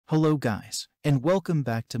Hello guys, and welcome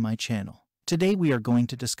back to my channel. Today we are going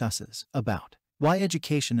to discuss about why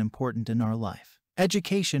education important in our life.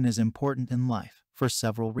 Education is important in life for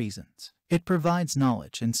several reasons. It provides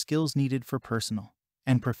knowledge and skills needed for personal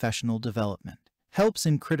and professional development, helps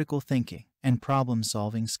in critical thinking and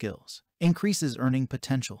problem-solving skills, increases earning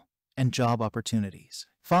potential and job opportunities,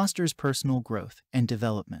 fosters personal growth and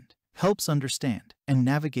development, helps understand and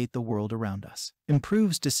navigate the world around us,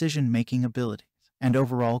 improves decision-making abilities and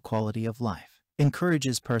overall quality of life,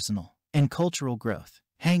 encourages personal and cultural growth.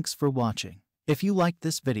 Thanks for watching. If you liked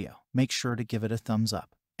this video, make sure to give it a thumbs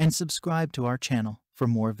up and subscribe to our channel for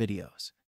more videos.